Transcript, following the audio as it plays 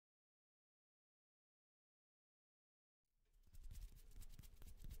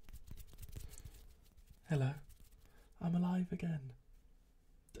Hello. I'm alive again.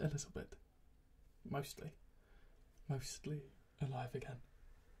 A little bit. Mostly. Mostly alive again.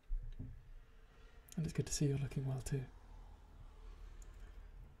 And it's good to see you're looking well too.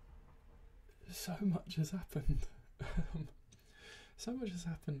 So much has happened. So much has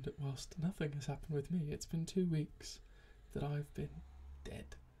happened whilst nothing has happened with me. It's been 2 weeks that I've been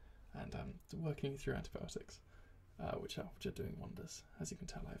dead. And I'm working through antibiotics, which are doing wonders. As you can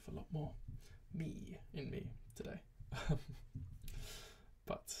tell, I have a lot more me in me today.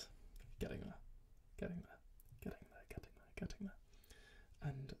 But getting there.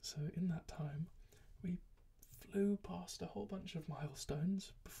 And so in that time, we flew past a whole bunch of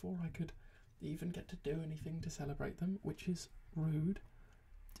milestones before I could even get to do anything to celebrate them, which is rude,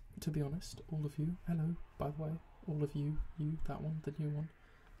 to be honest. All of you, hello, by the way, all of you, that one, the new one,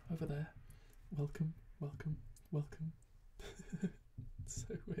 over there, welcome. It's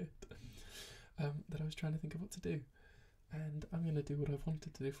so weird that I was trying to think of what to do, and I'm going to do what I've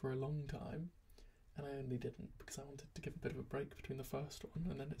wanted to do for a long time, and I only didn't because I wanted to give a bit of a break between the first one,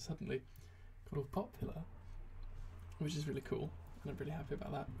 and then it suddenly got all popular, which is really cool, and I'm really happy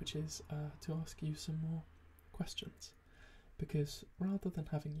about that, which is to ask you some more questions, because rather than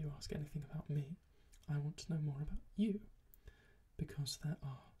having you ask anything about me, I want to know more about you, because there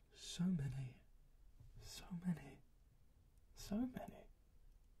are so many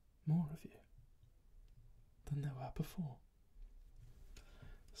more of you than there were before.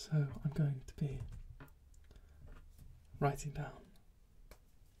 So I'm going to be writing down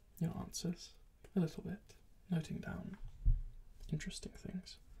your answers a little bit, noting down interesting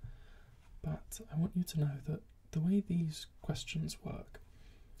things, but I want you to know that the way these questions work,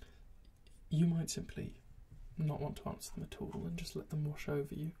 you might simply not want to answer them at all and just let them wash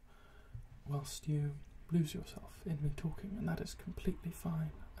over you whilst you lose yourself in me talking, and that is completely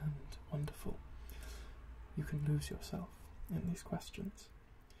fine and wonderful. You can lose yourself in these questions.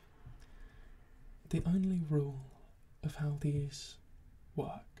 The only rule of how these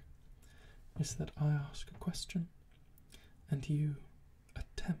work is that I ask a question and you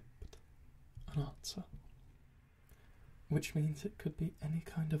attempt an answer, which means it could be any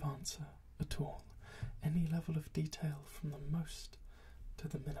kind of answer at all, any level of detail from the most to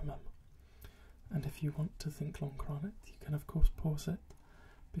the minimum. And if you want to think longer on it, you can of course pause it,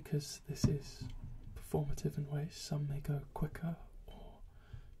 because this is performative in ways. Some may go quicker or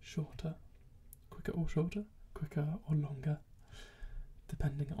shorter, quicker or longer,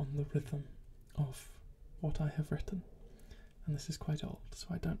 depending on the rhythm of what I have written. And this is quite old, so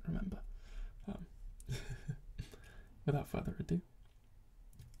I don't remember. Without further ado,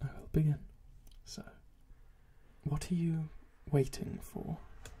 I will begin. So, what are you waiting for?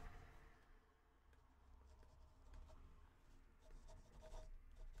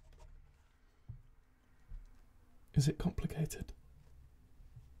 Is it complicated?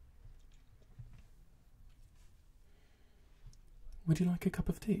 Would you like a cup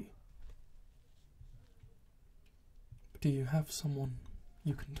of tea? Do you have someone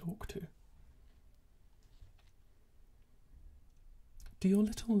you can talk to? Do your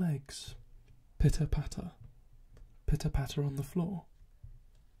little legs pitter-patter on the floor?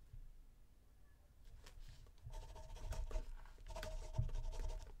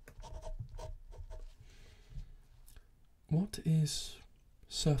 What is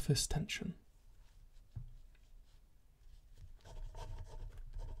surface tension?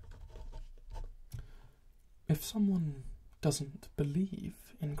 If someone doesn't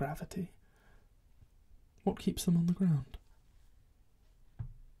believe in gravity, what keeps them on the ground?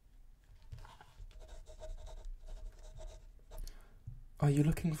 Are you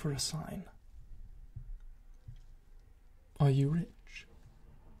looking for a sign? Are you rich?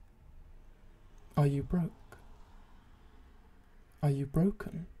 Are you broke? Are you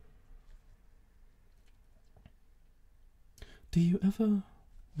broken? Do you ever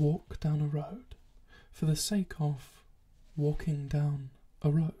walk down a road for the sake of walking down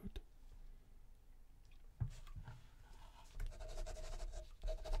a road?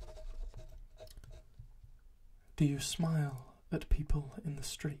 Do you smile at people in the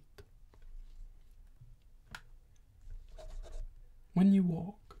street? When you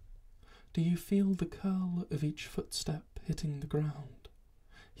walk, do you feel the curl of each footstep hitting the ground,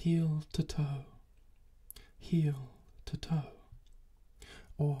 heel to toe,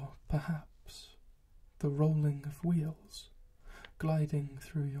 or perhaps the rolling of wheels gliding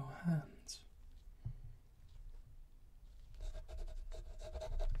through your hands?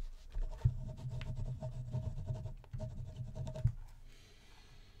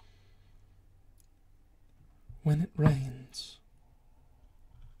 When it rains,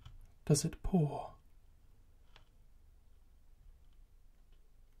 does it pour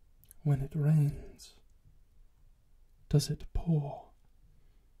When it rains, does it pour?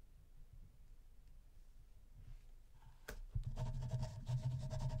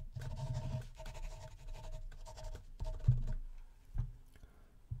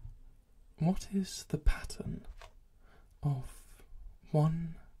 What is the pattern of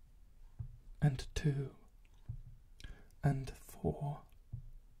 1 and 2 and 4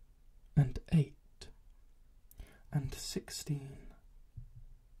 and 8 and 16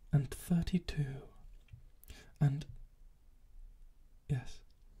 and 32 and... yes.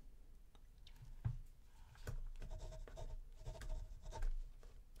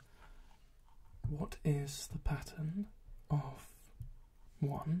 What is the pattern of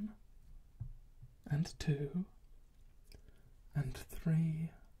 1 and 2 and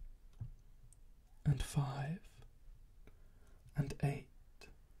 3 and 5 and 8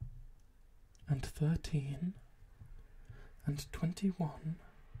 and 13 and 21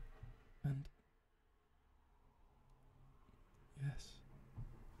 and... yes.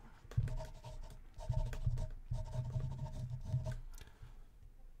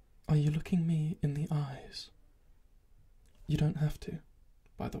 Are you looking me in the eyes? You don't have to,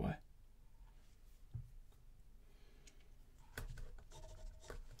 by the way.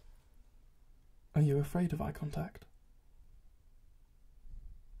 Are you afraid of eye contact?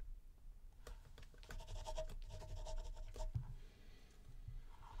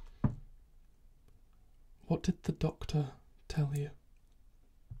 What did the doctor tell you?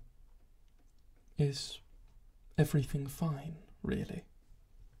 Is everything fine, really?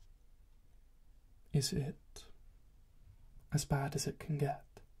 Is it as bad as it can get?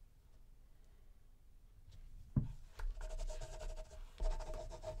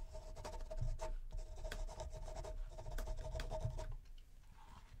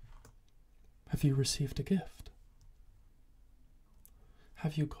 Have you received a gift?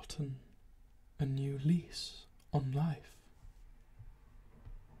 Have you gotten a new lease on life?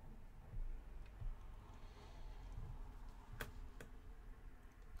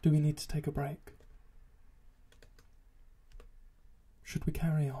 Do we need to take a break? Should we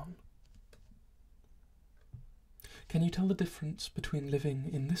carry on? Can you tell the difference between living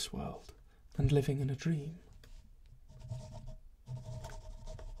in this world and living in a dream?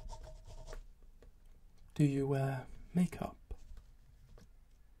 Do you wear makeup?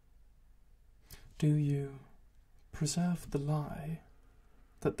 Do you preserve the lie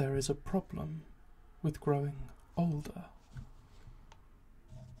that there is a problem with growing older?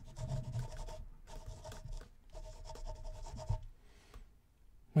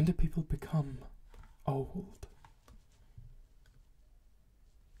 When do people become old?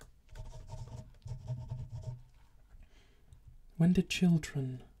 When did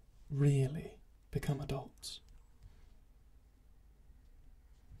children really become adults?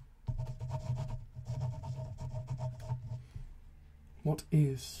 What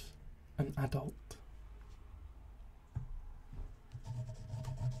is an adult?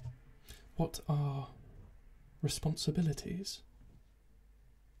 What are responsibilities?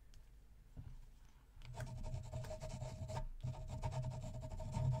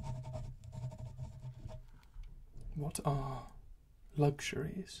 What are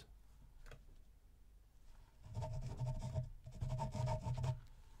luxuries?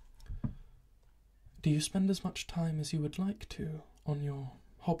 Do you spend as much time as you would like to on your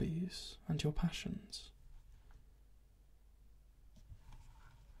hobbies and your passions?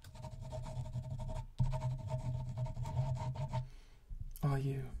 Are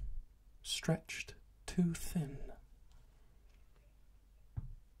you stretched too thin?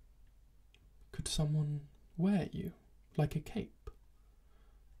 Could someone wear you like a cape?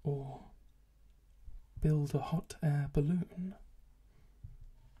 Or build a hot air balloon?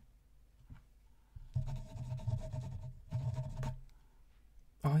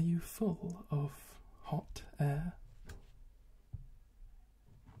 Are you full of hot air?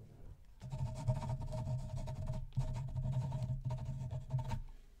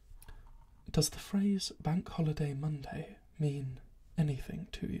 Does the phrase Bank Holiday Monday mean anything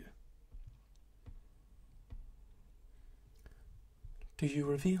to you? Do you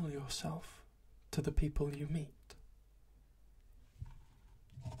reveal yourself to the people you meet?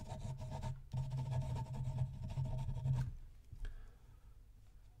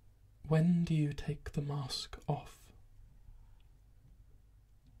 When do you take the mask off?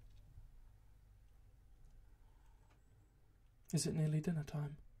 Is it nearly dinner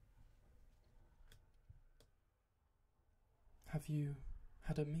time? Have you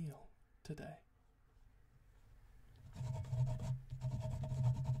had a meal today?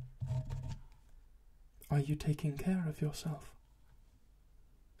 Are you taking care of yourself?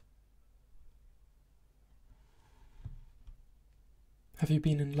 Have you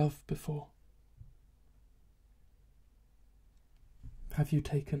been in love before? Have you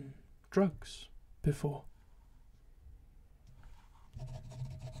taken drugs before?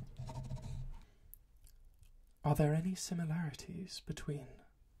 Are there any similarities between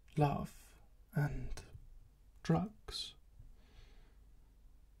love and drugs?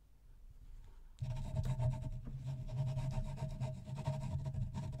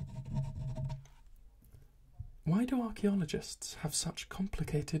 Why do archaeologists have such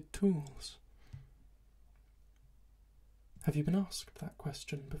complicated tools? Have you been asked that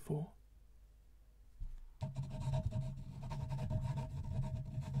question before?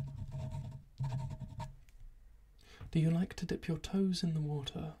 Do you like to dip your toes in the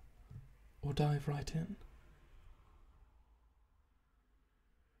water or dive right in?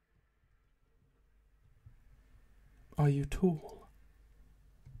 Are you tall?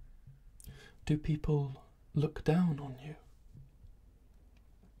 Do people look down on you?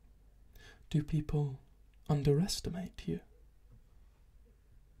 Do people underestimate you?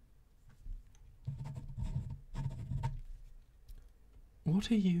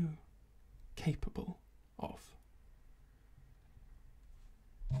 What are you capable of?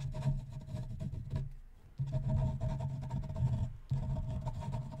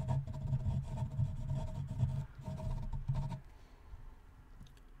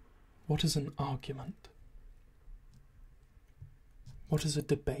 What is an argument? What is a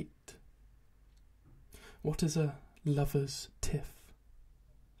debate? What is a lover's tiff?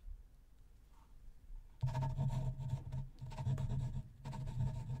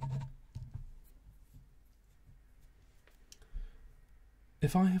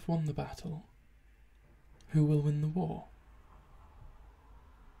 If I have won the battle, who will win the war?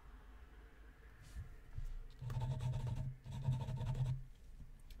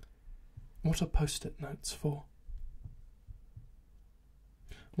 What are post-it notes for?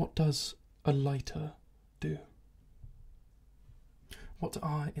 What does a lighter do? What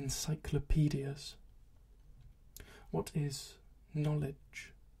are encyclopedias? What is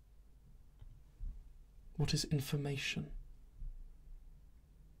knowledge? What is information?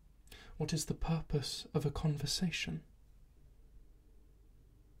 What is the purpose of a conversation?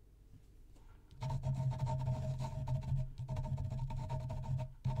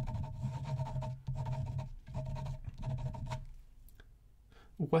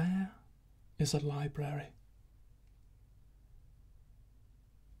 Where is a library?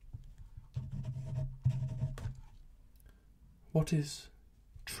 What is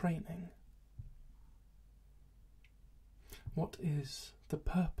training? What is the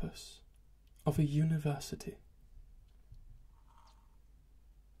purpose of a university?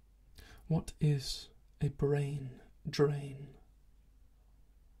 What is a brain drain?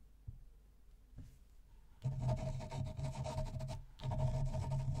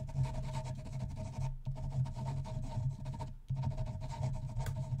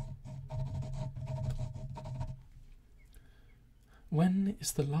 When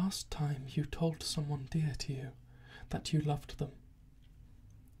is the last time you told someone dear to you that you loved them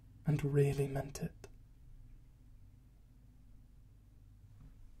and really meant it?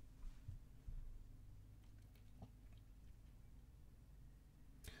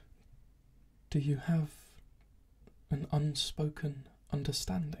 Do you have an unspoken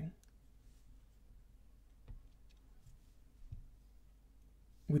understanding?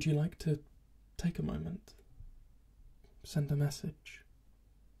 Would you like to take a moment, send a message,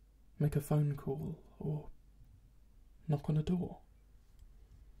 make a phone call, or knock on a door?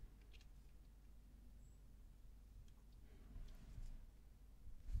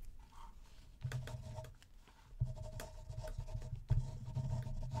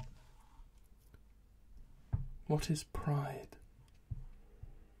 What is pride?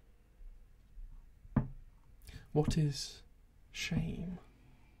 What is shame?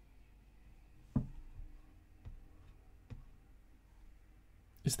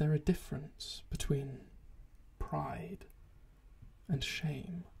 Is there a difference between pride and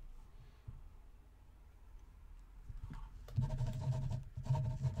shame?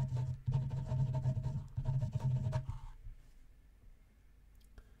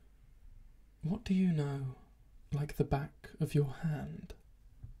 What do you know like the back of your hand?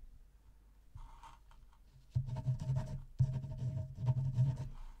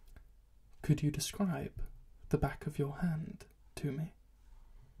 Could you describe the back of your hand to me?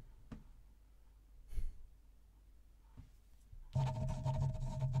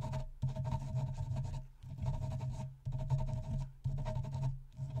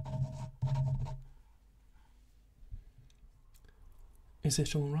 Is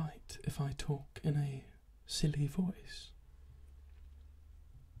it all right if I talk in a silly voice?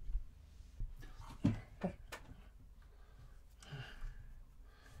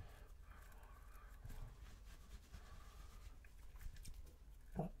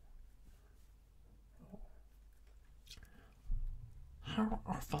 how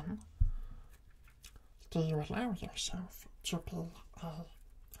often do you allow yourself to be a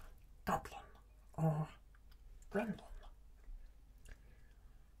goblin or gremlin?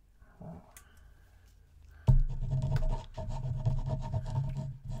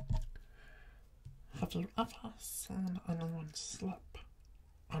 Have you ever seen anyone slip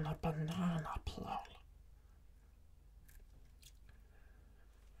on a banana peel?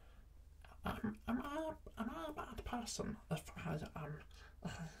 Am I a bad person if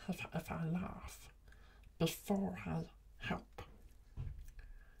I laugh before I help?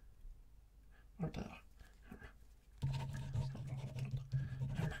 Oh dear.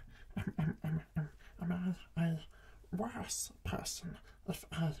 Am I a worse person if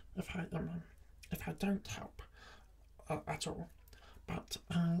I don't help at all, but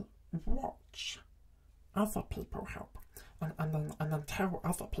I watch other people help and then tell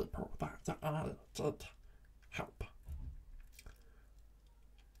other people that I did help?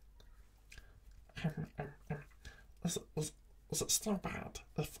 Is it still bad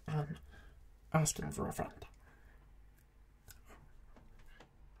if I'm asking for a friend?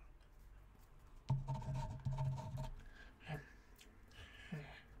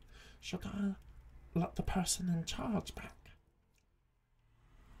 Should I let the person in charge back?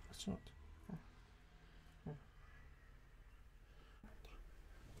 That's what.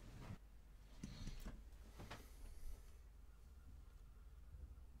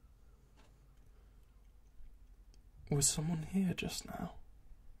 Was someone here just now?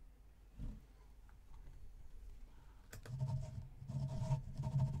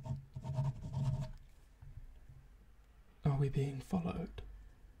 Are we being followed?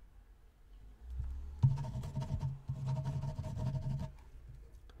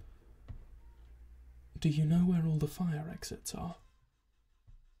 Do you know where all the fire exits are?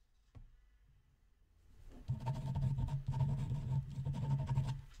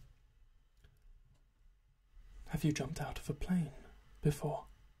 Have you jumped out of a plane before?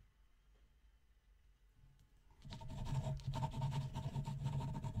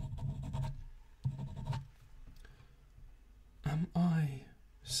 Am I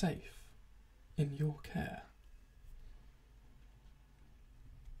safe in your care?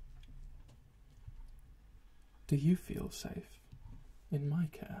 Do you feel safe in my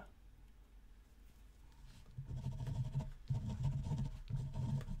care?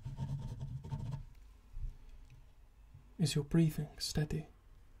 Is your breathing steady?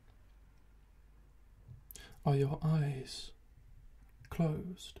 Are your eyes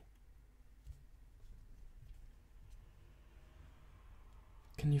closed?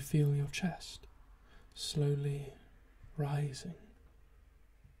 Can you feel your chest slowly rising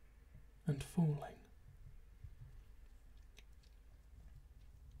and falling?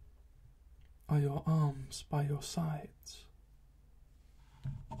 Are your arms by your sides?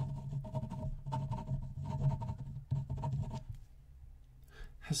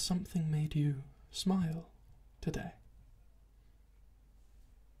 Has something made you smile today?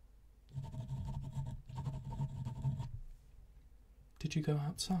 Did you go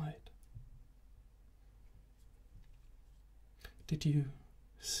outside? Did you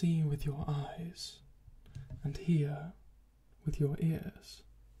see with your eyes and hear with your ears?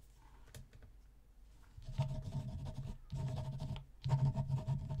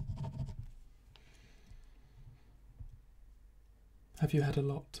 Have you had a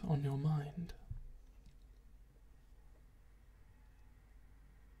lot on your mind?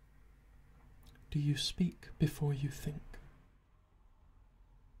 Do you speak before you think?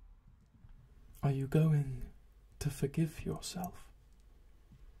 Are you going to forgive yourself?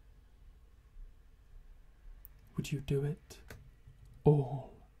 Would you do it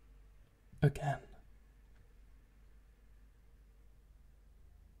all again?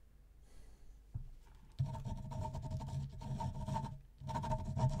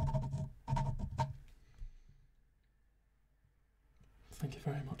 Thank you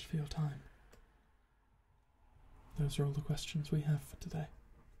very much for your time. Those are all the questions we have for today.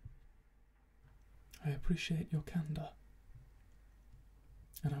 I appreciate your candour,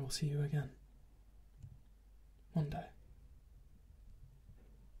 and I will see you again one day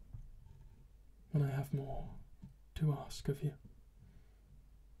when I have more to ask of you.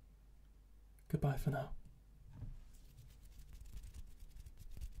 Goodbye for now.